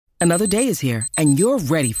Another day is here, and you're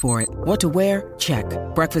ready for it. What to wear? Check.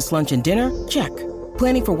 Breakfast, lunch, and dinner? Check.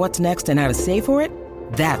 Planning for what's next and how to save for it?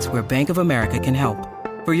 That's where Bank of America can help.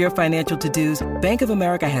 For your financial to-dos, Bank of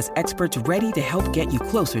America has experts ready to help get you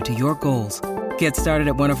closer to your goals. Get started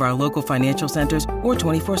at one of our local financial centers or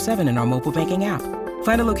 24/7 in our mobile banking app.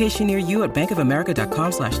 Find a location near you at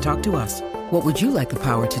bankofamerica.com/talktous. What would you like the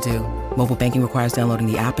power to do? Mobile banking requires downloading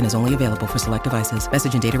the app and is only available for select devices.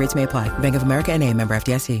 Message and data rates may apply. Bank of America NA, member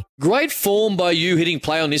FDIC. Great form by you hitting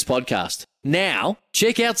play on this podcast. Now,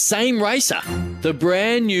 check out Same Racer, the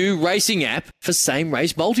brand new racing app for same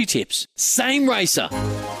race multi-tips. Same Racer.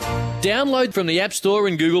 Download from the App Store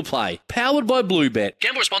and Google Play. Powered by Bluebet.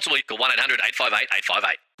 Gamble responsibly. Call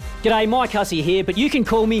 1-800-858-858. G'day, Mike Hussey here, but you can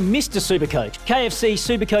call me Mr. Supercoach. KFC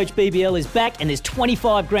Supercoach BBL is back and there's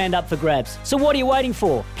 25 grand up for grabs. So what are you waiting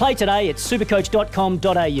for? Play today at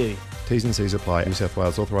supercoach.com.au. T's and C's apply. New South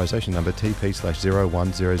Wales authorisation number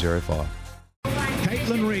TP/01005.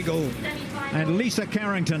 Caitlin Regal and Lisa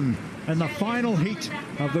Carrington in the final heat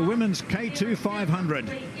of the women's K2 500.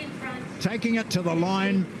 Taking it to the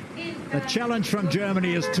line. The challenge from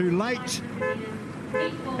Germany is too late.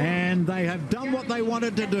 And they have done what they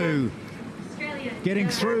wanted to do, getting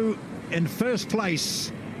through in first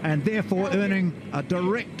place and therefore earning a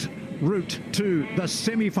direct route to the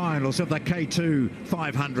semi-finals of the K2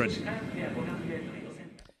 500.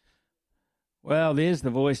 Well, there's the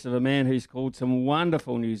voice of a man who's called some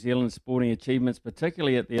wonderful New Zealand sporting achievements,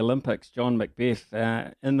 particularly at the Olympics, John Macbeth,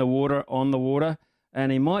 in the water, on the water,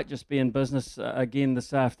 and he might just be in business again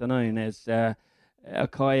this afternoon as our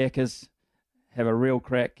kayakers have a real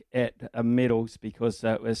crack at medals, because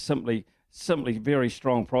it was simply very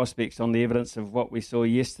strong prospects on the evidence of what we saw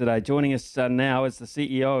yesterday. Joining us now is the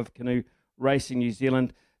CEO of Canoe Racing New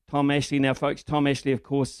Zealand, Tom Ashley. Now, folks, Tom Ashley, of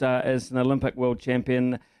course, is an Olympic world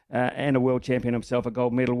champion and a world champion himself, a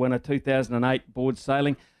gold medal winner, 2008 board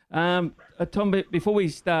sailing. Tom, before we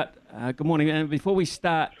start, good morning, and before we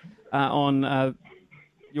start on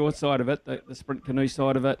your side of it, the sprint canoe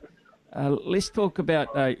side of it, let's talk about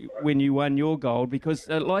when you won your gold, because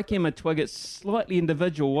like Emma Twigg, it's slightly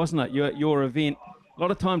individual, wasn't it, your event? A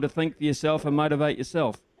lot of time to think for yourself and motivate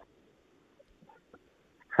yourself.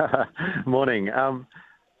 Morning.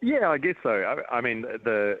 Yeah, I guess so. I mean,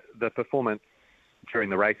 the performance during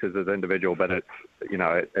the races is individual, but it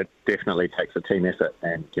definitely takes a team effort.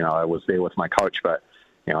 And, I was there with my coach, but,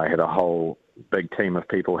 I had a whole big team of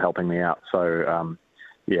people helping me out. So,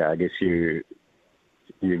 I guess you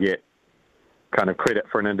get kind of credit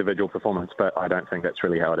for an individual performance, but I don't think that's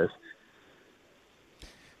really how it is.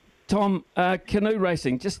 Tom, canoe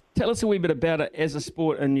racing, just tell us a wee bit about it as a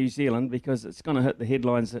sport in New Zealand, because it's going to hit the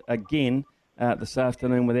headlines again this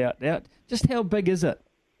afternoon without doubt. Just how big is it?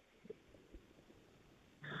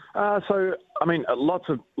 So, I mean, lots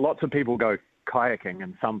of people go kayaking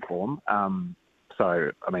in some form.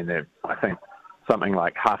 So, I mean, I think something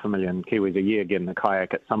like 500,000 Kiwis a year get in a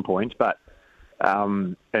kayak at some point. But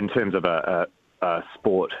in terms of a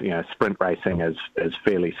sport, sprint racing is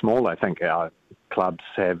fairly small. I think our clubs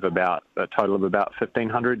have about a total of about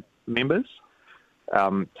 1,500 members.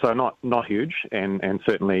 So not huge, and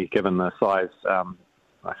certainly given the size,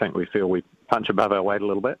 I think we feel we punch above our weight a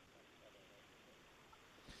little bit.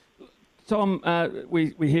 Tom,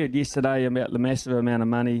 we heard yesterday about the massive amount of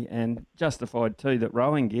money, and justified too, that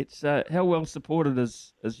rowing gets. How well supported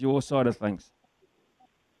is your side of things?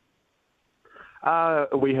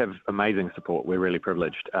 We have amazing support. We're really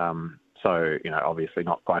privileged. So, obviously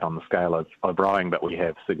not quite on the scale of rowing, but we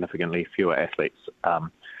have significantly fewer athletes.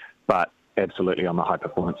 But absolutely on the high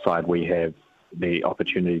performance side, we have the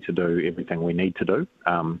opportunity to do everything we need to do.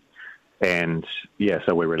 So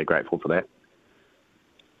we're really grateful for that.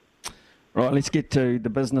 Right, let's get to the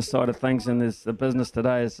business side of things, and there's the business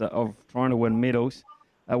today is of trying to win medals.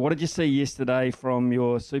 What did you see yesterday from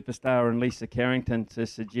your superstar and Lisa Carrington to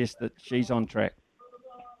suggest that she's on track?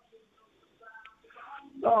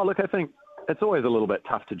 Oh, look, I think it's always a little bit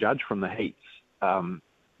tough to judge from the heats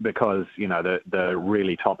because, the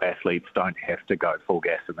really top athletes don't have to go full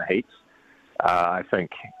gas in the heats. I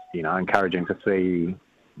think, encouraging to see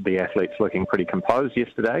the athletes looking pretty composed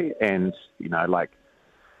yesterday, and,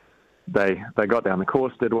 they got down the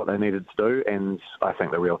course, did what they needed to do, and I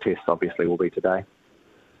think the real test obviously will be today.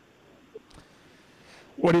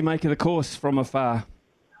 What do you make of the course from afar?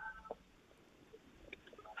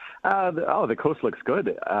 The course looks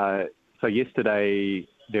good. So yesterday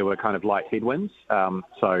there were kind of light headwinds.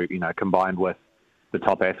 Combined with the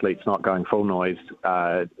top athletes not going full noise,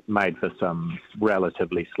 made for some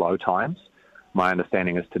relatively slow times. My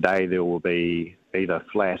understanding is today there will be either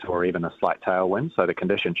flat or even a slight tailwind, so the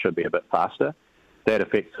conditions should be a bit faster. that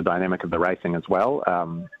affects the dynamic of the racing as well.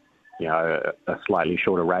 A slightly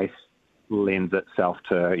shorter race lends itself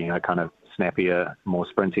to, kind of snappier, more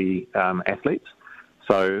sprinty athletes.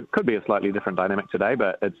 So it could be a slightly different dynamic today,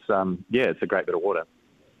 but it's a great bit of water.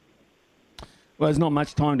 Well, there's not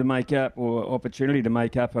much time to make up or opportunity to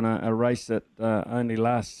make up in a race that only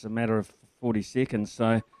lasts a matter of 40 seconds.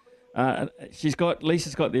 So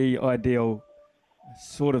Lisa's got the ideal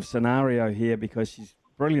sort of scenario here because she's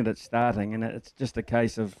brilliant at starting, and it's just a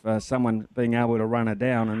case of someone being able to run her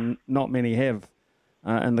down, and not many have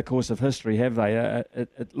in the course of history, have they?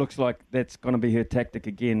 It looks like that's going to be her tactic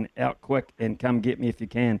again, out quick and come get me if you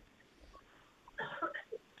can.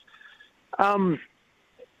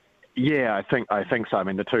 Yeah, I think so. I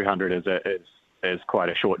mean, the 200 is quite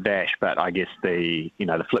a short dash, but I guess the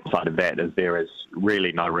flip side of that is there is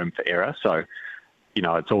really no room for error. So,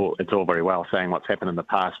 it's all very well saying what's happened in the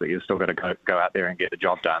past, but you've still got to go out there and get the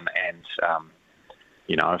job done. And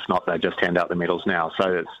if not, they just hand out the medals now.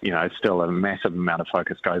 So it's still a massive amount of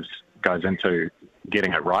focus goes into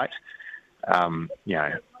getting it right.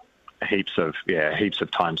 Heaps of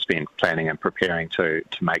time spent planning and preparing to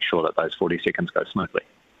make sure that those 40 seconds go smoothly.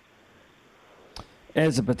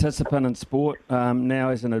 As a participant in sport, now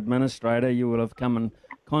as an administrator, you will have come in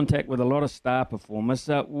contact with a lot of star performers.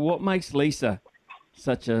 What makes Lisa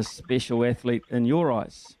such a special athlete in your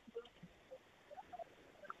eyes?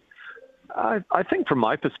 I think from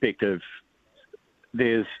my perspective,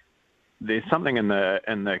 there's something in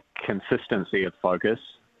the consistency of focus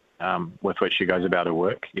with which she goes about her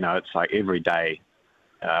work. It's like every day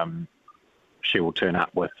she will turn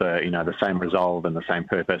up with the same resolve and the same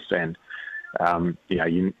purpose, and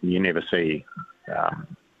you never see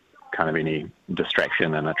kind of any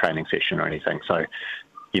distraction in a training session or anything. So,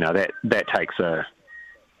 that takes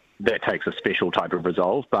a special type of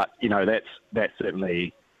resolve. But that's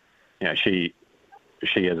certainly, she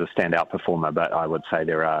is a standout performer. But I would say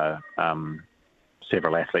there are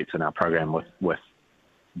several athletes in our program with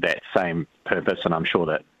that same purpose, and I'm sure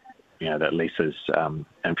that that Lisa's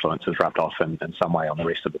influence has rubbed off in some way on the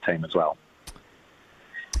rest of the team as well.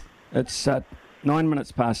 It's 9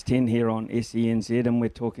 minutes past 10 here on SENZ, and we're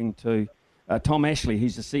talking to Tom Ashley,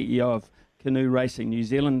 who's the CEO of Canoe Racing New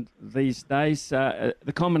Zealand these days.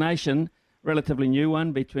 The combination, relatively new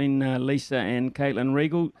one, between Lisa and Caitlin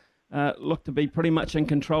Regal, looked to be pretty much in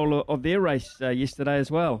control of their race yesterday as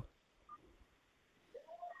well.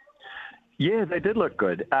 Yeah, they did look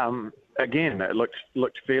good. Again, it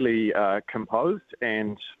looked fairly composed,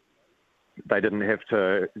 and they didn't have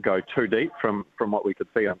to go too deep from what we could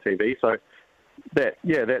see on TV. So that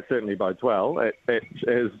certainly bodes well. It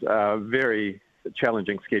is a very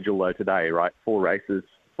challenging schedule though today, right? 4 races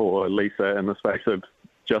for Lisa in the space of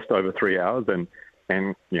just over 3 hours,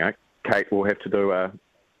 and Kate will have to do a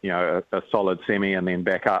solid semi and then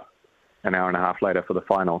back up an hour and a half later for the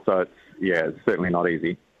final. So it's certainly not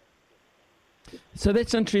easy. So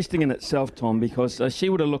that's interesting in itself, Tom, because she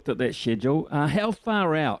would have looked at that schedule. How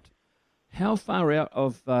far out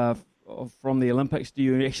of from the Olympics do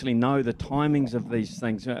you actually know the timings of these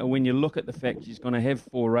things? When you look at the fact she's going to have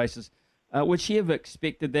 4 races, would she have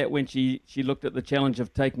expected that when she looked at the challenge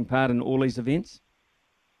of taking part in all these events?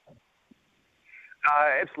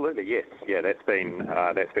 Absolutely, yes. Yeah, that's been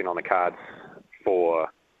on the cards for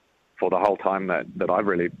the whole time that I've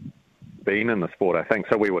really been in the sport, I think.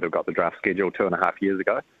 So we would have got the draft schedule 2.5 years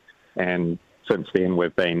ago, and since then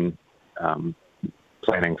we've been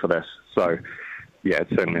planning for this. So yeah,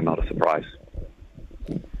 it's certainly not a surprise.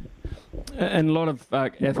 In a lot of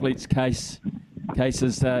athletes' cases,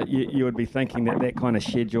 you would be thinking that kind of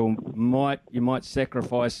schedule you might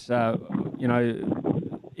sacrifice,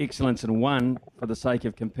 excellence in one for the sake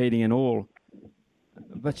of competing in all.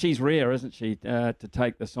 But she's rare, isn't she, to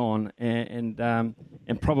take this on and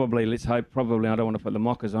probably, let's hope, I don't want to put the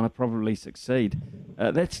mockers on it, probably succeed.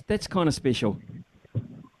 That's kind of special.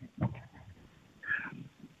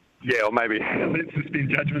 Yeah, or maybe let's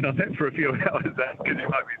suspend judgment on that for a few hours because you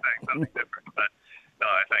might be saying something different. But no,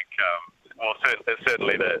 I think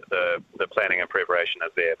certainly the planning and preparation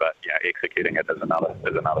is there, but executing it is another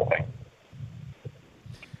thing.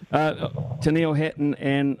 Tennille Hatton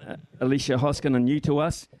and Alicia Hoskin are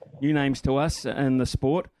new names to us in the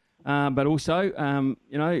sport, but also,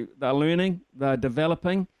 they're learning, they're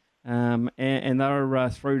developing, and they're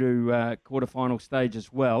through to quarterfinal stage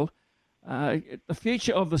as well. The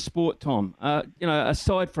future of the sport, Tom,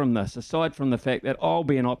 aside from the fact that I'll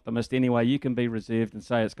be an optimist anyway, you can be reserved and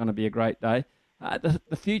say it's going to be a great day.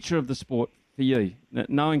 The future of the sport for you,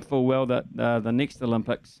 knowing full well that the next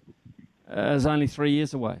Olympics is only 3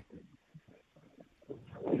 years away.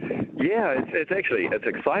 Yeah, it's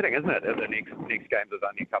exciting, isn't it? The next games is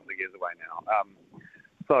only a couple of years away now.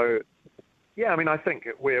 So, yeah, I mean, I think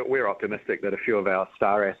we're optimistic that a few of our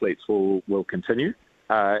star athletes will continue,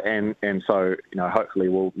 and so hopefully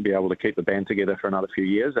we'll be able to keep the band together for another few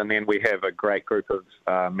years, and then we have a great group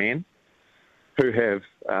of men who have,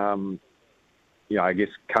 I guess,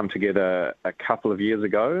 come together a couple of years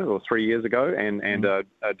ago or 3 years ago, and are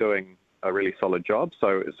doing a really solid job.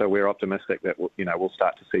 So we're optimistic that we'll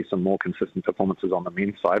start to see some more consistent performances on the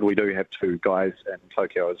men's side. We do have 2 guys in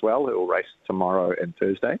Tokyo as well who will race tomorrow and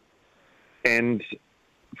Thursday. And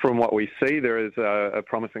from what we see, there is a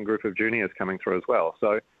promising group of juniors coming through as well.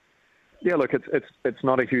 So, yeah, look, it's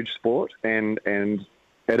not a huge sport, and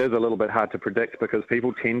it is a little bit hard to predict because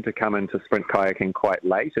people tend to come into sprint kayaking quite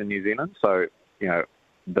late in New Zealand. So,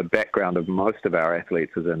 the background of most of our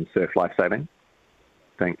athletes is in surf lifesaving.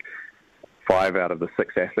 I think 5 out of the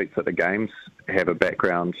 6 athletes at the Games have a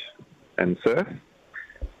background in surf.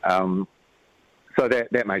 So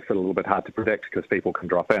that makes it a little bit hard to predict because people can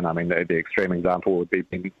drop in. I mean, the extreme example would be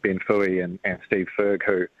Ben Fooey and Steve Ferg,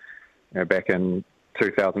 who back in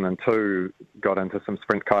 2002 got into some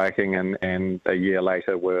sprint kayaking and a year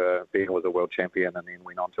later Ben was a world champion and then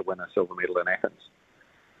went on to win a silver medal in Athens.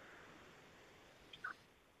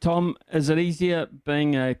 Tom, is it easier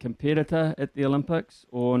being a competitor at the Olympics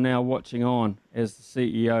or now watching on as the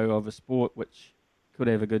CEO of a sport which could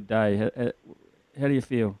have a good day? How do you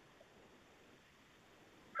feel?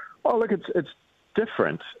 Oh, look, it's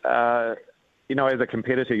different. As a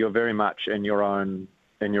competitor, you're very much in your own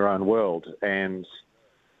world, and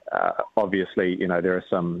obviously, there are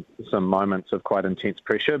some moments of quite intense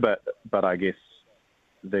pressure, but I guess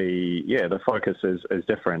the focus is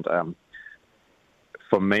different.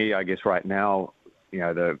 For me, I guess right now,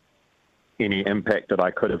 any impact that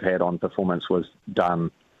I could have had on performance was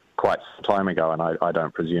done quite some time ago, and I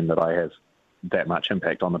don't presume that I have that much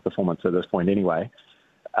impact on the performance at this point anyway.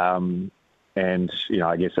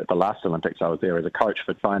 I guess at the last Olympics I was there as a coach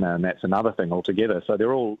for China, and that's another thing altogether. So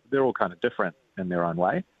they're all kind of different in their own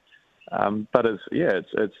way. But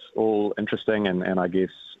it's all interesting, and I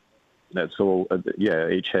guess that's all.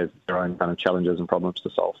 Each has their own kind of challenges and problems to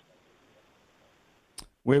solve.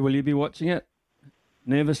 Where will you be watching it?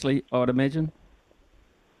 Nervously, I would imagine.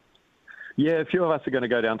 Yeah, a few of us are going to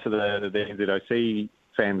go down to the NZOC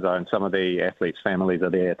fan zone. Some of the athletes' families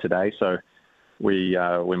are there today, so we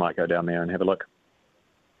might go down there and have a look.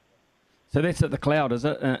 So that's at the Cloud, is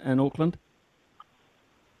it, in Auckland?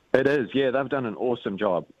 It is, yeah. They've done an awesome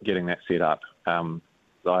job getting that set up.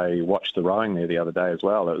 I watched the rowing there the other day as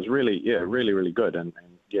well. It was really, really good, and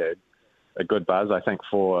a good buzz. I think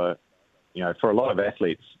for a lot of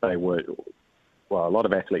athletes, a lot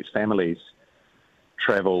of athletes' families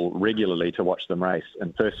travel regularly to watch them race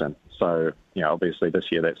in person. So, obviously this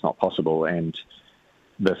year that's not possible, and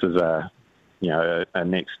this is a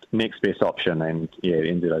next best option. And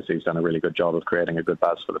NZOC's done a really good job of creating a good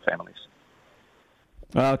buzz for the families.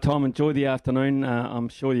 Tom, enjoy the afternoon. I'm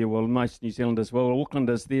sure you will. Most New Zealanders will.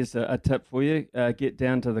 Aucklanders, there's a tip for you. Get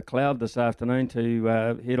down to the Cloud this afternoon to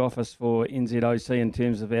head office for NZOC in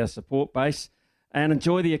terms of our support base, and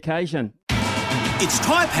enjoy the occasion. It's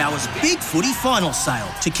Tyre Power's Big Footy Final Sale.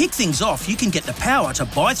 To kick things off, you can get the power to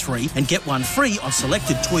buy 3 and get 1 free on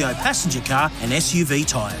selected Toyo passenger car and SUV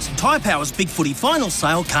tyres. Tyre Power's Big Footy Final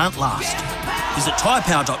Sale can't last. Visit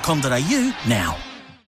tyrepower.com.au now.